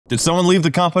Did someone leave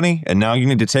the company and now you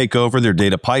need to take over their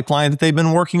data pipeline that they've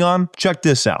been working on? Check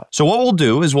this out. So what we'll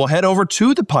do is we'll head over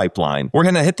to the pipeline. We're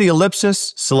going to hit the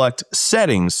ellipsis, select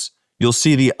Settings. You'll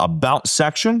see the About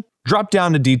section. Drop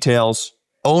down to Details,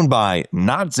 owned by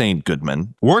not Zane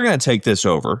Goodman. We're going to take this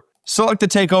over. Select the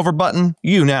Takeover button.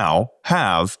 You now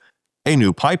have a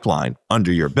new pipeline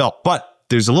under your belt. But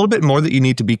there's a little bit more that you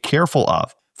need to be careful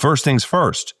of. First things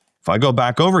first, if I go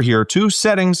back over here to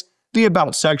Settings, the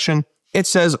About section, it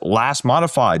says last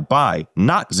modified by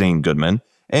not Zane Goodman,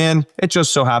 and it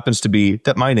just so happens to be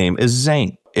that my name is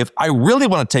Zane. If I really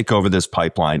want to take over this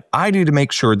pipeline, I need to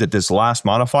make sure that this last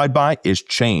modified by is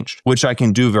changed, which I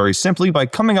can do very simply by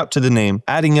coming up to the name,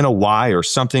 adding in a Y or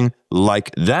something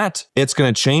like that. It's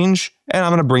going to change, and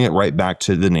I'm going to bring it right back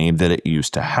to the name that it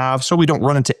used to have so we don't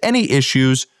run into any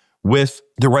issues with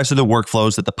the rest of the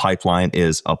workflows that the pipeline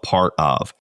is a part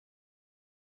of.